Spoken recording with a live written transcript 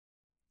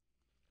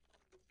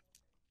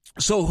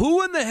So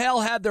who in the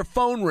hell had their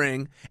phone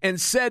ring and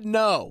said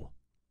no?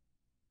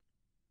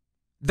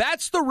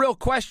 That's the real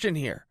question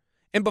here.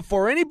 And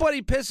before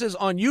anybody pisses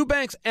on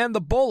Eubanks and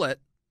the Bullet,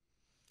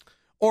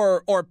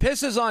 or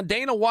pisses on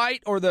Dana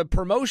White or the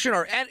promotion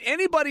or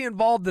anybody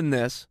involved in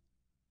this,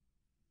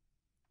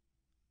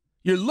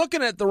 you're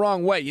looking at it the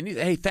wrong way. You need,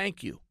 hey,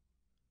 thank you.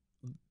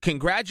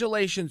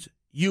 Congratulations,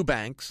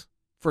 Eubanks,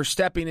 for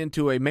stepping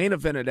into a main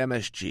event at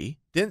MSG.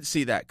 Didn't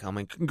see that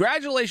coming.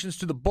 Congratulations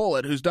to the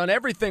Bullet, who's done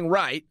everything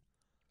right.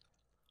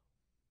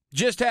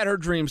 Just had her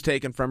dreams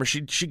taken from her.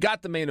 She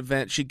got the main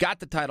event. She got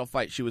the title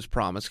fight she was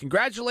promised.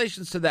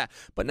 Congratulations to that.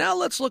 But now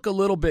let's look a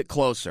little bit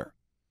closer.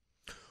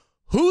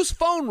 Whose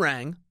phone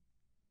rang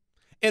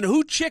and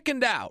who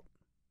chickened out?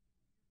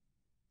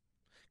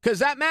 Because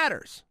that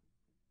matters.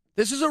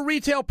 This is a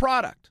retail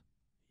product.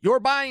 You're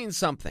buying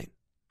something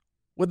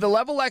with the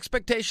level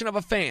expectation of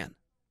a fan.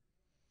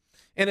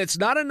 And it's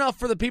not enough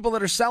for the people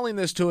that are selling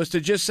this to us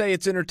to just say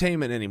it's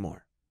entertainment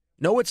anymore.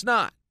 No, it's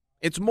not.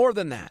 It's more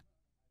than that.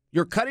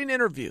 You're cutting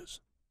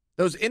interviews.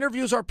 Those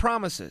interviews are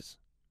promises.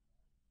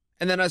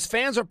 And then us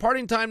fans are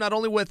parting time not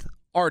only with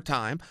our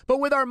time, but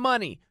with our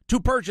money to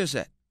purchase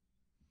it.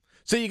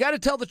 So you got to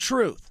tell the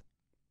truth.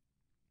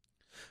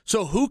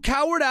 So who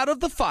cowered out of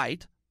the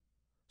fight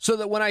so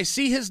that when I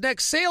see his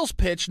next sales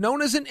pitch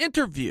known as an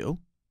interview,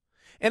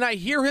 and I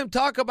hear him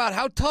talk about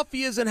how tough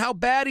he is and how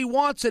bad he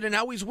wants it and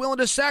how he's willing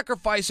to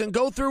sacrifice and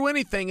go through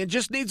anything and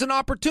just needs an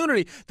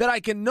opportunity, that I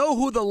can know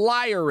who the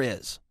liar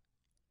is?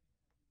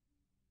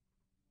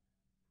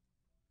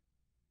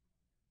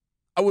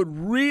 I would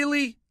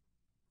really,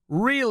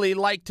 really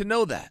like to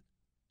know that.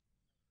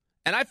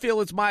 And I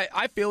feel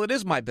it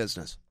is my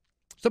business.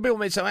 Some people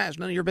may say, it's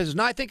none of your business.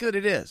 No, I think that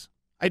it is.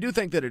 I do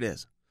think that it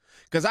is.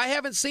 Because I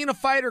haven't seen a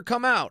fighter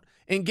come out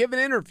and give an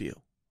interview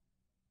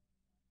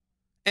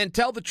and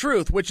tell the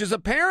truth, which is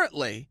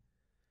apparently,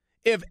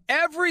 if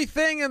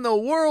everything in the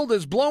world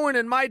is blowing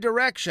in my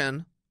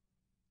direction,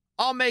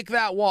 I'll make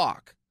that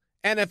walk.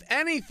 And if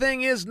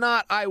anything is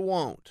not, I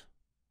won't.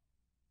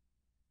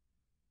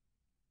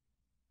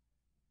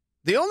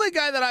 The only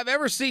guy that I've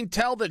ever seen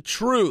tell the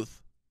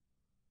truth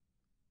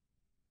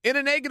in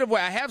a negative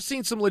way, I have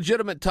seen some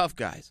legitimate tough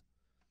guys.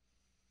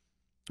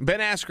 Ben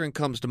Askren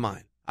comes to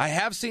mind. I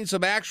have seen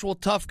some actual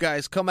tough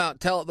guys come out and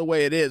tell it the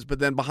way it is, but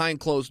then behind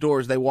closed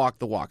doors, they walk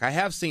the walk. I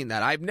have seen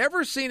that. I've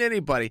never seen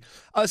anybody,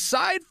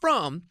 aside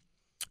from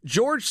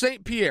George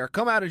St. Pierre,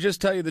 come out and just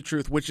tell you the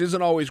truth, which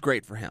isn't always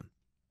great for him.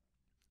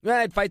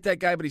 I'd fight that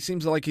guy, but he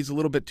seems like he's a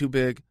little bit too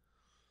big.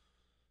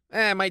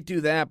 I might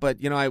do that, but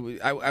I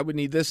would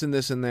need this and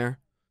this in there.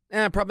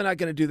 I'm probably not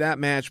going to do that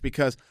match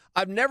because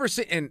I've never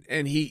seen,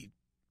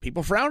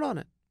 people frown on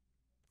it.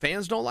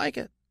 Fans don't like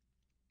it.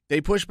 They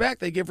push back.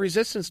 They give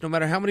resistance no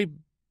matter how many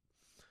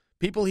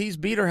people he's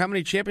beat or how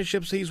many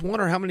championships he's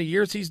won or how many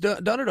years he's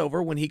done it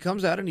over. When he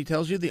comes out and he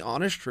tells you the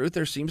honest truth,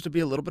 there seems to be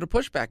a little bit of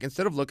pushback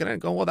instead of looking at it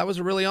and going, well, that was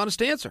a really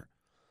honest answer.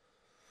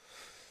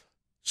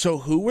 So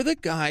who were the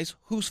guys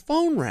whose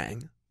phone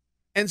rang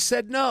and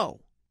said no?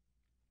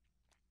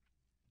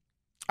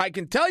 I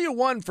can tell you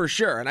one for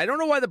sure, and I don't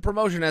know why the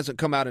promotion hasn't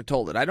come out and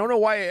told it. I don't know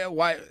why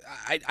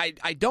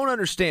I don't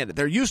understand it.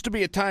 There used to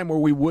be a time where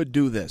we would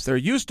do this. There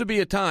used to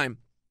be a time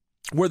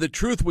where the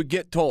truth would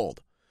get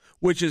told,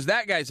 which is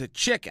that guy's a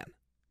chicken.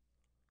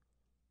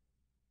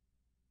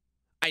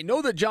 I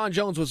know that John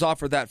Jones was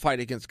offered that fight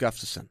against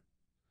Gustafsson.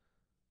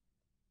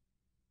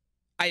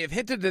 I have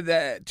hinted at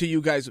that to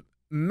you guys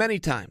many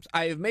times.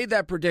 I have made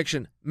that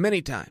prediction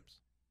many times.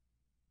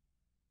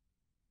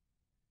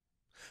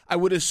 I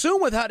would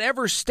assume without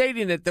ever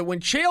stating it that when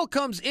Chael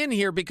comes in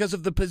here, because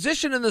of the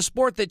position in the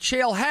sport that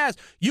Chael has,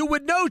 you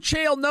would know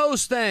Chael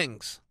knows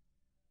things.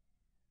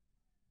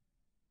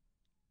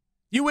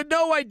 You would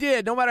know I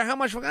did, no matter how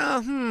much,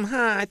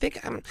 I think,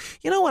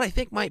 you know what I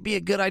think might be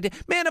a good idea?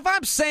 Man, if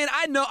I'm saying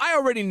I know, I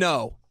already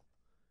know.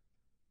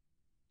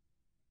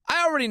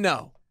 I already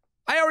know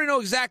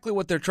exactly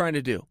what they're trying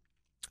to do.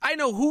 I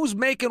know who's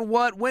making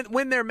what,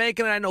 when they're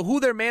making it. I know who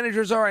their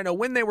managers are. I know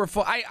when they were,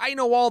 I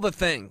know all the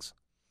things.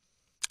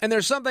 And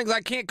there's some things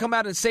I can't come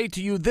out and say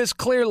to you this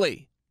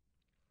clearly.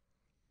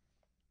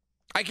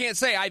 I can't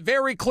say, I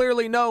very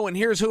clearly know, and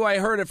here's who I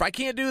heard it. I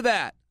can't do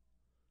that.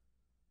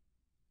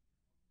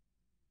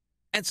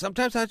 And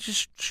sometimes I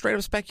just straight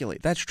up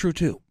speculate. That's true,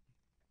 too.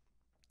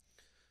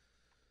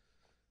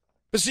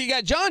 But so you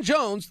got John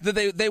Jones, that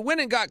they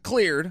went and got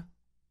cleared,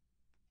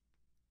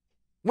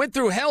 went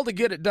through hell to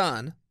get it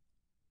done,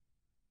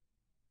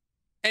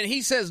 and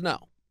he says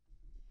no.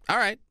 All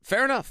right,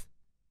 fair enough.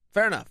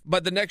 Fair enough.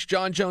 But the next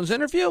John Jones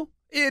interview,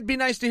 it'd be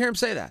nice to hear him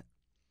say that.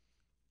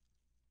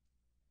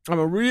 I'm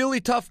a really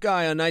tough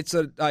guy on nights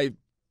that I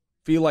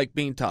feel like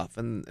being tough,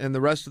 and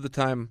the rest of the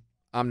time,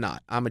 I'm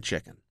not. I'm a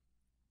chicken.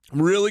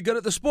 I'm really good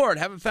at the sport.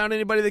 Haven't found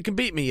anybody that can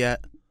beat me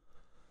yet.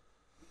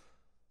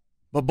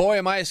 But boy,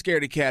 am I a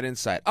scaredy cat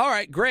inside. All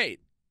right, great.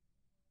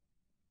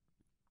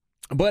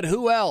 But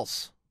who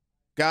else?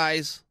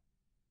 Guys,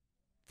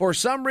 for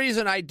some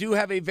reason, I do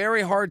have a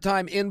very hard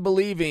time in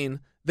believing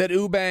that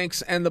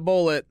Eubanks and the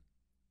Bullet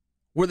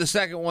were the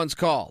second ones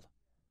called.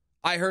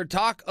 I heard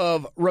talk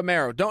of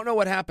Romero. Don't know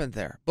what happened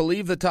there.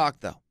 Believe the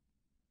talk, though.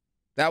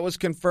 That was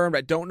confirmed.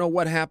 I don't know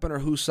what happened or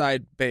whose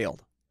side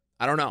bailed.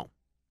 I don't know.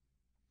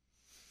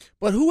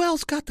 But who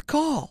else got the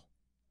call?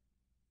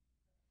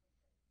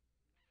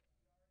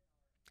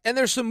 And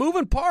there's some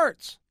moving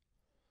parts.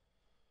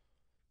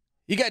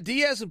 You got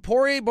Diaz and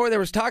Poirier. Boy, there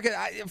was talking.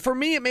 For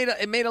me, it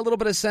made a little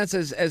bit of sense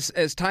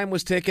as time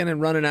was ticking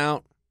and running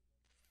out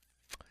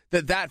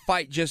that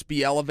fight just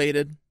be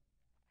elevated.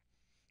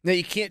 Now,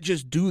 you can't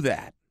just do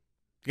that.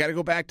 You got to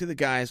go back to the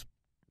guys.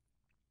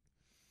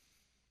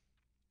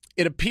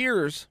 It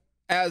appears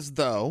as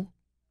though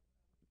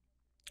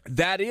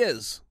that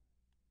is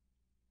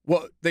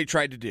what they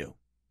tried to do.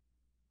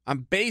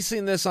 I'm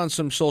basing this on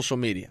some social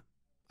media.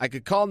 I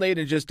could call Nate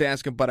and just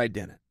ask him, but I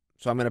didn't.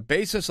 So I'm going to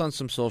base this on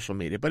some social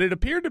media. But it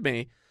appeared to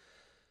me,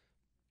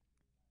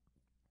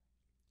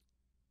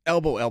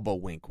 elbow, elbow,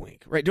 wink,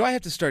 wink. Right? Do I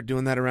have to start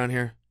doing that around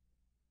here?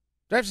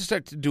 Do I have to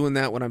start doing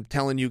that when I'm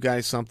telling you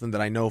guys something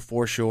that I know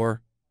for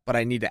sure, but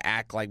I need to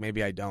act like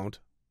maybe I don't?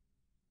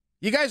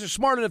 You guys are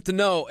smart enough to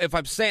know if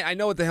I'm saying I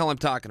know what the hell I'm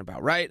talking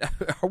about, right?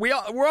 We're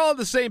all on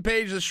the same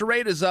page. The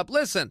charade is up.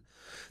 Listen,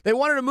 they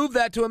wanted to move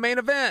that to a main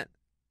event,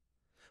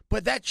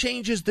 but that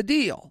changes the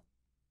deal.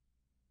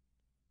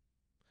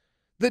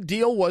 The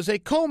deal was a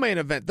co-main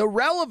event. The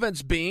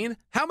relevance being,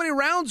 how many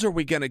rounds are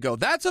we going to go?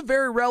 That's a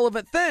very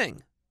relevant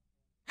thing.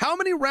 How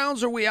many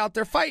rounds are we out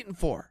there fighting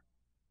for?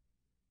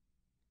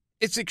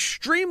 It's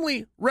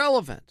extremely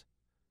relevant.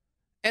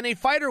 And a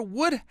fighter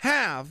would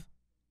have,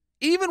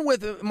 even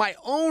with my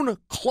own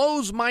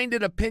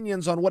close-minded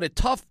opinions on what a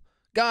tough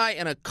guy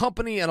and a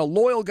company and a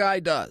loyal guy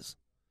does,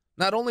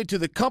 not only to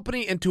the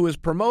company and to his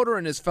promoter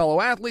and his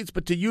fellow athletes,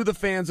 but to you, the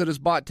fans that has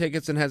bought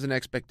tickets and has an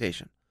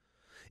expectation.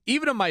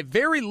 Even in my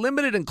very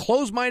limited and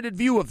close-minded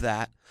view of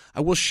that,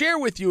 I will share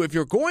with you, if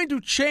you're going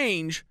to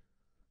change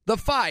the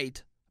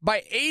fight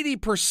by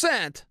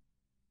 80%,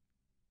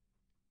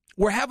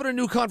 we're having a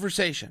new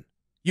conversation.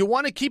 You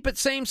want to keep it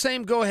same,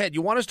 go ahead.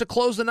 You want us to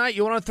close the night?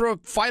 You want to throw a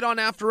fight on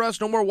after us?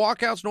 No more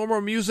walkouts, no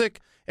more music.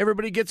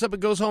 Everybody gets up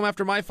and goes home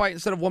after my fight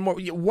instead of one more.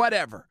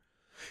 Whatever.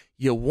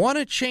 You want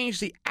to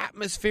change the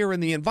atmosphere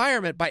and the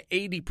environment by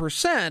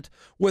 80%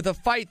 with a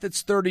fight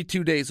that's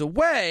 32 days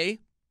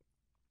away.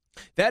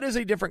 That is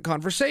a different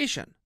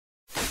conversation.